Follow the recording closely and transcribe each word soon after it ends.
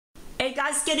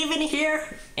guys, get even here.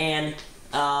 And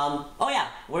oh yeah,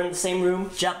 we're in the same room.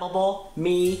 Jet Bubble,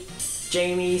 me,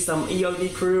 Jamie, some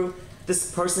EOD crew,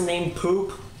 this person named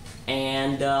Poop,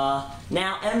 and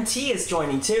now MT is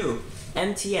joining too.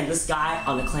 MT and this guy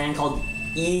on the clan called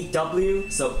EW,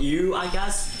 so you, I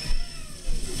guess.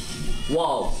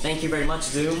 Whoa, thank you very much,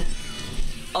 Zoom.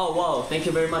 Oh, whoa, thank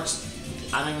you very much.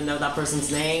 I don't even know that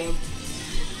person's name.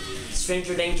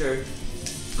 Stranger Danger.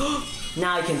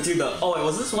 Now I can do the, oh wait,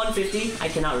 was this 150? I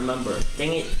cannot remember.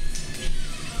 Dang it.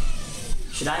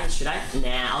 Should I?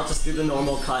 Nah, I'll just do the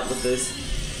normal cut with this.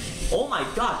 Oh my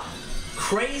god.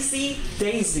 Crazy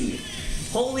Daisy.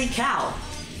 Holy cow.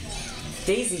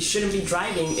 Daisy shouldn't be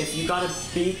driving if you gotta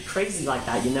be crazy like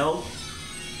that, you know?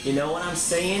 You know what I'm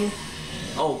saying?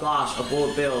 Oh gosh, a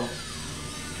bullet bill.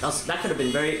 That could have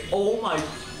been very, oh my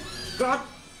god.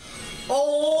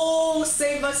 Oh,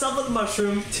 saved myself with a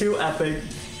mushroom. Too epic.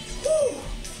 Woo.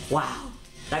 Wow.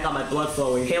 That got my blood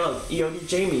flowing. Hey look, EOD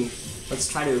Jamie. Let's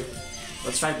try to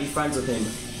be friends with him.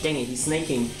 Dang it, he's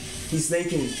snaking. He's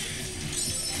snaking.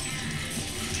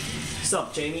 What's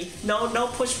up, Jamie? No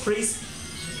push, please.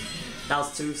 That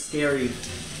was too scary.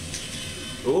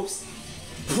 Oops.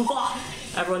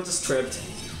 Everyone just tripped.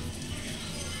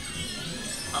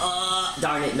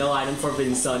 Darn it, no item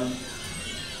Forbidden Sun.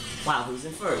 Wow, who's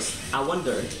in first? I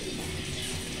wonder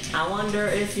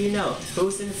if you know.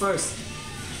 Who's in first?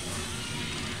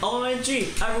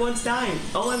 OMG, everyone's dying.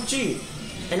 OMG.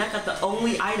 And I got the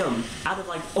only item out of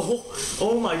like,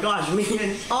 oh my gosh,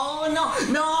 man. Oh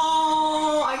no,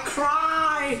 I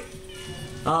cry.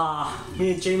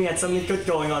 Me and Jamie had something good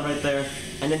going on right there.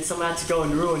 And then someone had to go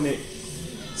and ruin it.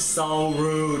 So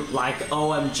rude, like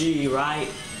OMG, right?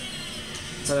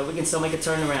 So that we can still make a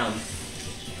turnaround.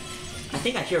 I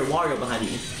think I hear Wario behind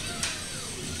me.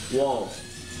 Whoa.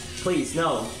 Please,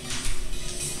 no.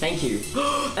 Thank you.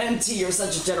 MT, you're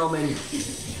such a gentleman.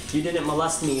 You didn't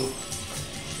molest me.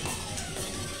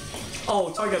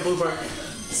 Oh, target blooper.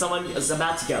 Someone is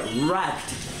about to get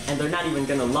wrecked, and they're not even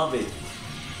gonna love it.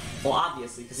 Well,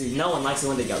 obviously, because no one likes it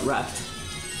when they get wrecked.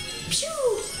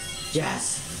 Pew!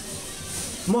 Yes.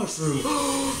 Mushroom.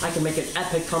 I can make an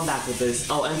epic comeback with this.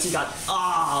 Oh, MT got,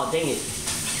 oh, dang it.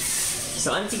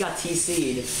 So MT got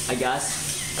TC'd, I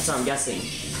guess. That's what I'm guessing.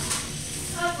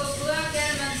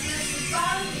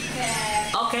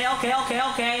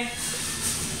 Okay.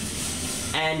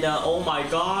 And oh my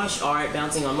gosh, alright,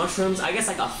 bouncing on mushrooms. I guess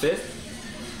I got 5th.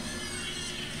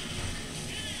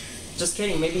 Just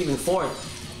kidding, maybe even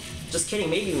 4th. Just kidding,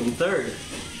 maybe even 3rd.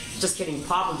 Just kidding,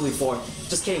 probably 4th.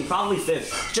 Just kidding, probably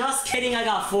 5th. Just kidding, I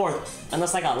got 4th.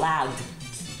 Unless I got lagged.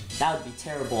 That would be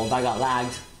terrible if I got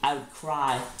lagged. I would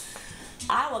cry.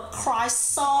 I would cry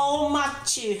so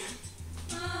much.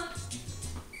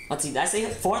 Let's see, did I say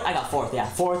 4th? I got 4th, yeah.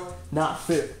 4th, not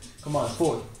 5th. Come on,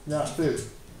 4th, not 5th.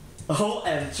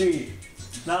 OMG.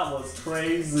 That was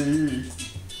crazy.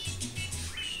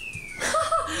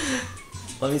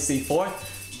 Let me see, 4th.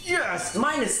 Yes!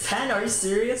 -10, are you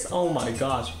serious? Oh my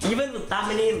gosh. Even with that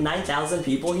many, 9,000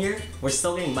 people here, we're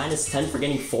still getting -10 for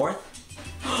getting 4th?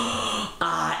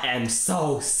 I am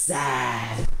so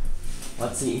sad.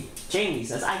 Let's see. Jamie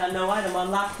says, I got no item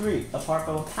on lap 3, apart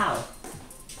from a pal.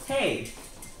 Hey,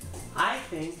 I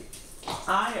think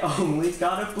I only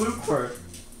got a blooper.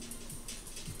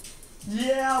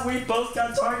 Yeah, we both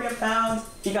got target pound.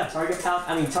 He got target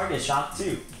pound, target shock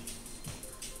too.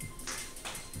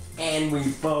 And we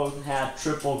both had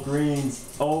triple greens.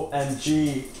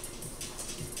 OMG.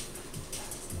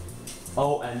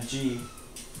 OMG.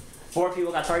 4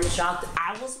 people got target shocked.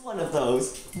 I was one of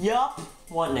those. Yup.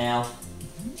 What now?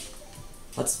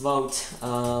 Let's vote.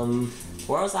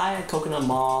 Where was I? At Coconut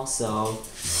Mall, so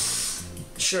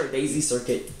sure, Daisy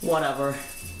Circuit. Whatever.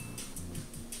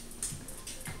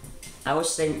 I wish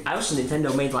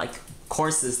Nintendo made like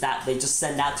courses that they just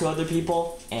send out to other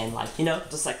people and like, you know,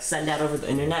 just like send out over the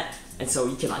internet, and so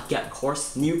you can like get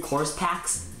new course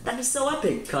packs. That'd be so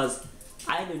epic, because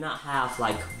I do not have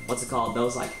like, what's it called,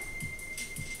 those like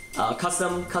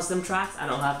custom tracks. I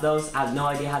don't have those. I have no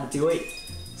idea how to do it.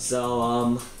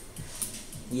 So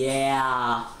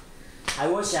yeah, I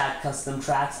wish I had custom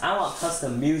tracks. I want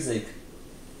custom music.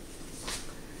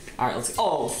 Alright, let's see.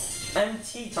 Oh,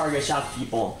 MT target shock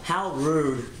people. How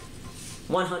rude.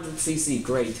 100cc,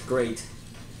 great.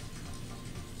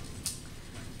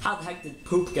 How the heck did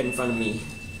Poop get in front of me?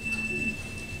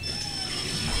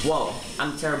 Whoa,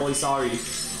 I'm terribly sorry.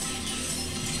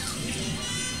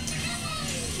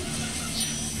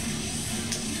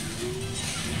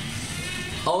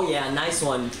 Oh yeah, nice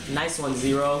one,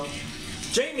 Zero.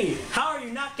 Jamie, how are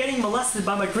you not getting molested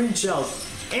by my green shells?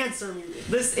 Answer me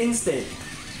this instant.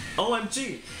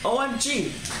 OMG,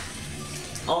 OMG.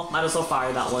 Oh, might as well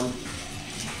fire that one.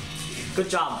 Good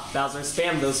job, Bowser.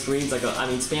 Spam those greens like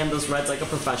spam those reds like a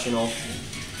professional.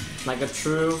 Like a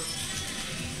true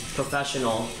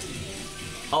professional.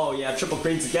 Oh yeah, triple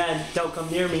greens again. Don't come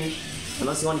near me.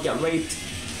 Unless you want to get raped.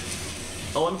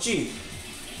 OMG.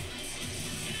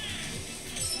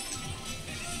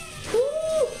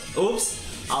 Woo!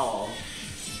 Oops. Oh.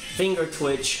 Finger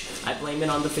twitch. I blame it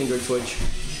on the finger twitch.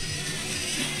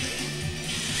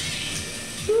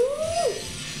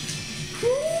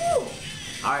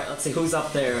 Alright, let's see who's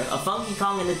up there. A Funky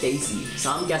Kong and a Daisy.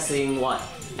 So I'm guessing what?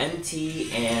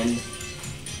 MT and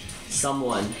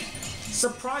someone.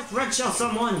 Surprise red shell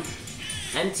someone!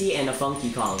 MT and a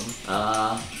Funky Kong.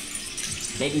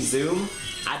 Maybe Zoom?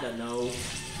 I don't know.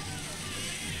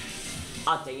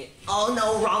 Oh dang it. Oh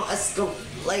no, wrong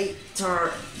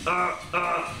escalator.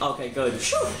 Okay, good.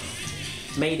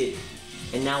 Whew. Made it.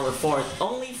 And now we're fourth.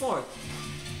 Only fourth.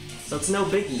 So it's no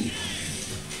biggie.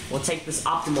 We'll take this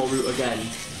optimal route again.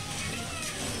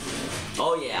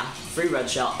 Oh yeah, free red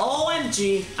shell.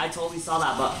 OMG! I totally saw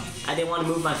that, but I didn't want to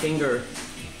move my finger.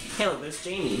 Hey look, there's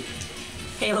Jamie.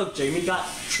 Hey look, Jamie got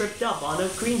tripped up on a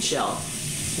green shell.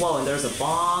 Whoa, and there's a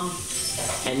bomb.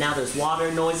 And now there's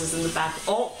water noises in the back.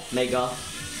 Oh, Mega.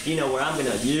 You know where I'm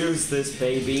gonna use this,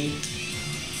 baby.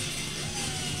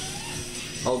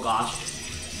 Oh gosh.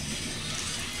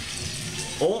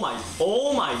 Oh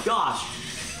my gosh.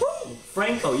 Woo!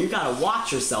 Franco, you gotta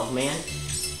watch yourself, man.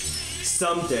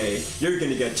 Someday, you're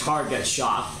gonna get target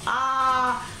shot.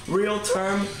 Ah, real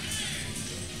term.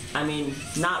 I mean,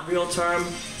 not real term.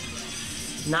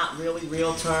 Not really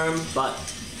real term, but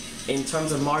in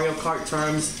terms of Mario Kart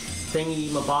terms, thingy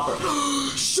mabobber.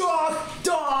 Shock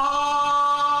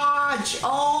dodge!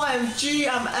 OMG,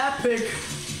 I'm epic.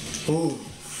 Ooh,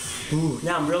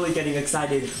 now I'm really getting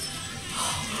excited.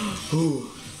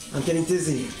 Ooh, I'm getting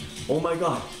dizzy. Oh my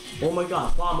god,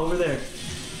 bomb over there.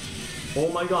 Oh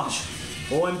my gosh,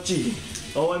 OMG,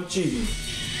 OMG.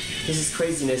 This is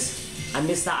craziness. I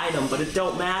missed that item, but it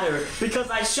don't matter because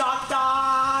I shock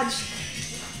dodge.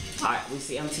 Alright, we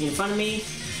see MT in front of me.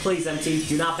 Please, MT,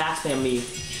 do not backspam me.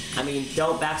 I mean,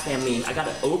 don't backspam me. I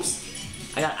gotta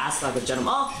ask like a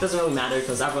gentleman. Oh, doesn't really matter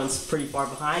because everyone's pretty far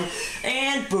behind.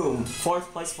 And boom,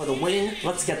 fourth place for the win.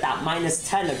 Let's get that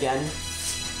 -10 again.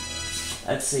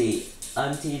 Let's see.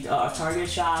 MT target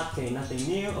shot. Okay, nothing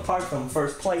new apart from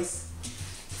first place.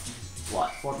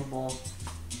 What? 4 people.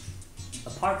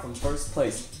 Apart from first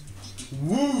place.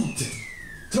 Woot!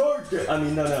 Target.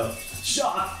 No.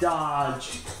 Shock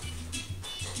dodge.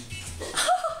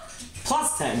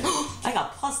 +10. I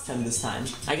got +10 this time.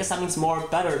 I guess that means more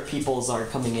better peoples are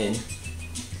coming in.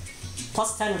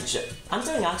 +10 with Jet. I'm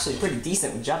doing actually pretty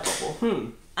decent with Jet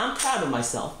Bubble. I'm proud of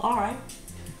myself. Alright.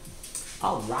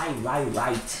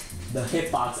 Right. The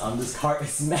hitbox on this card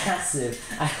is massive.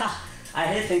 I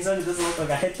hit things and it doesn't look like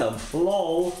I hit them.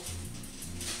 LOL.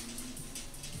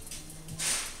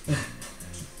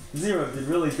 Zero did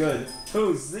really good.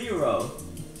 Who's Zero?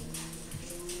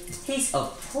 He's a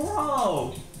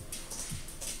pro!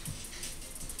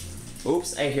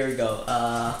 Oops, hey, here we go.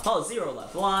 Oh, Zero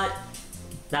left. What?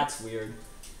 That's weird.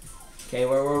 Okay,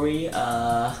 where were we?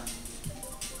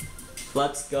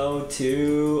 Let's go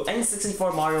to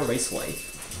N64 Mario Raceway.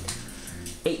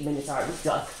 8 minutes, alright, we've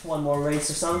got one more race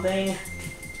or something.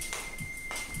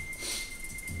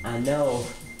 I know.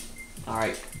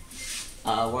 Alright.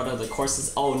 What are the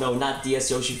courses? Oh no, not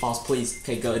DS Yoshi Falls, please.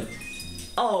 Okay, good.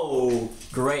 Oh,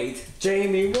 great.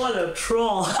 Jamie, what a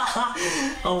troll.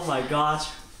 Oh my gosh.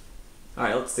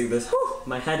 Alright, let's do this. Whew,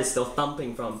 my head is still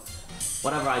thumping from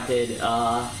whatever I did.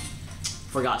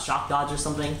 Forgot shock dodge or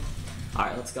something.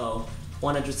 Alright, let's go.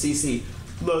 100cc.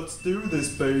 Let's do this,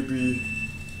 baby.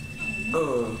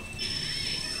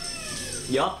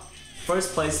 Yup.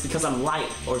 First place because I'm light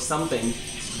or something.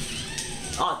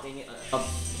 Oh, dang it.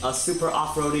 A super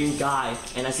off-roading guy.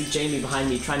 And I see Jamie behind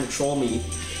me trying to troll me.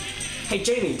 Hey,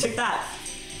 Jamie, take that.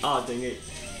 Oh, dang it.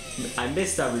 I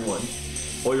missed everyone.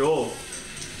 Oh, yo.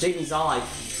 Jamie's all like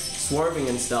swerving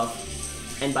and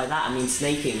stuff. And by that, I mean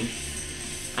snaking.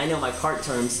 I know my kart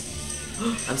terms.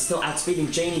 I'm still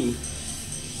outspeeding Jamie.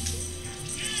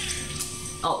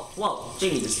 Oh, whoa,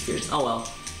 Jamie disappeared. Oh well.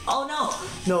 Oh no!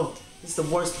 No, this is the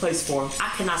worst place for him. I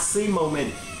cannot see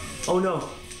moment. Oh no.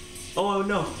 Oh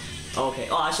no. Okay,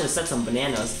 oh, I should have set some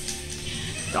bananas.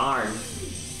 Darn.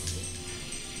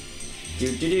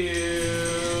 Do do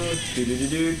do. Do do do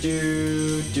do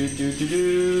do. Do do do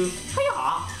do.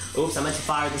 Hiya! Oops, I meant to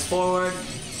fire this forward.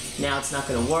 Now it's not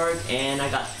gonna work, and I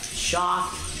got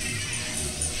shocked.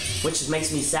 Which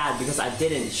makes me sad because I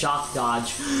didn't shock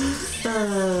dodge.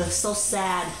 So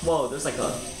sad. Whoa, there's like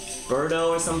a Birdo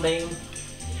or something.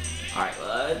 Alright,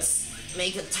 let's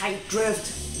make a tight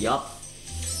drift. Yup.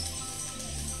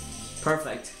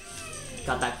 Perfect.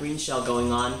 Got that green shell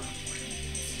going on.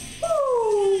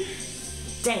 Woo!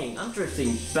 Dang, I'm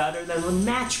drifting better than a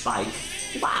match bike.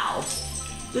 Wow.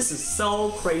 This is so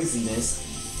craziness.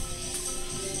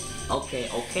 Okay,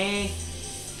 okay.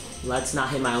 Let's not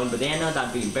hit my own banana,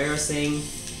 that'd be embarrassing.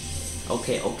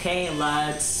 Okay, okay,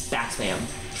 let's back spam.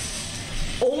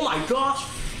 Oh my gosh!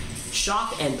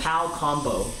 Shock and pow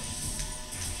combo.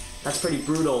 That's pretty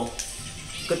brutal.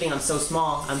 Good thing I'm so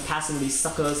small. I'm passing these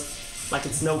suckers like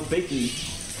it's no biggie.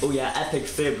 Oh yeah, epic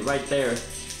fib right there.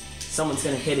 Someone's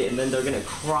gonna hit it and then they're gonna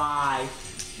cry.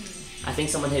 I think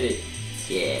someone hit it.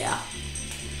 Yeah.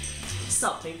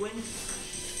 Sup, penguin?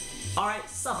 Alright,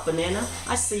 sup, banana?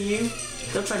 I see you.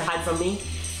 Don't try to hide from me.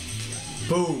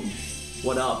 Boom.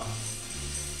 What up?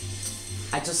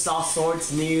 I just saw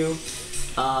Sword's new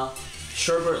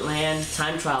Sherbert Land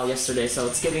time trial yesterday, so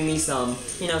it's giving me some,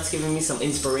 you know, it's giving me some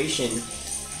inspiration.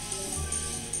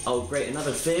 Oh great,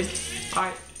 another fib?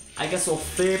 Alright, I guess we'll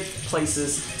fib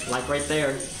places, like right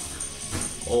there.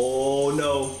 Oh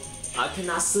no, I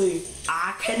cannot see.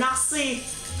 I cannot see.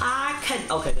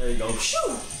 Okay, there you go.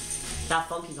 Shoo! That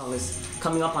Funky Kong is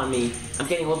coming up on me. I'm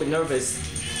getting a little bit nervous.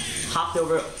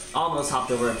 Almost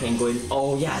hopped over a penguin.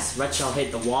 Oh yes, red shell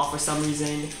hit the wall for some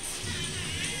reason.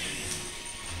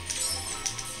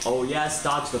 Oh yes,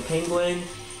 dodge the penguin.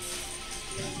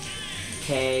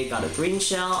 Okay, got a green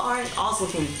shell. Alright, all's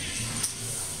looking,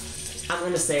 I'm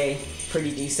gonna say,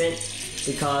 pretty decent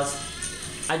because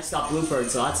I just got bloopered,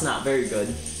 so that's not very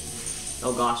good.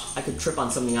 Oh gosh, I could trip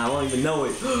on something, I won't even know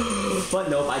it. But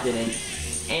nope, I didn't.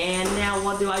 And now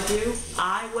what do?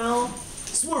 I will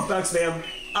swerve back spam.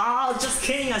 Oh, just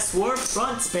kidding, I swerved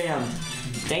front spam.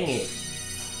 Dang it.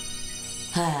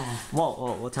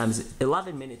 Whoa, what time is it?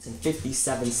 11 minutes and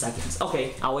 57 seconds.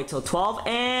 Okay, I'll wait till 12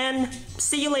 and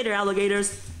see you later,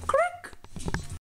 alligators.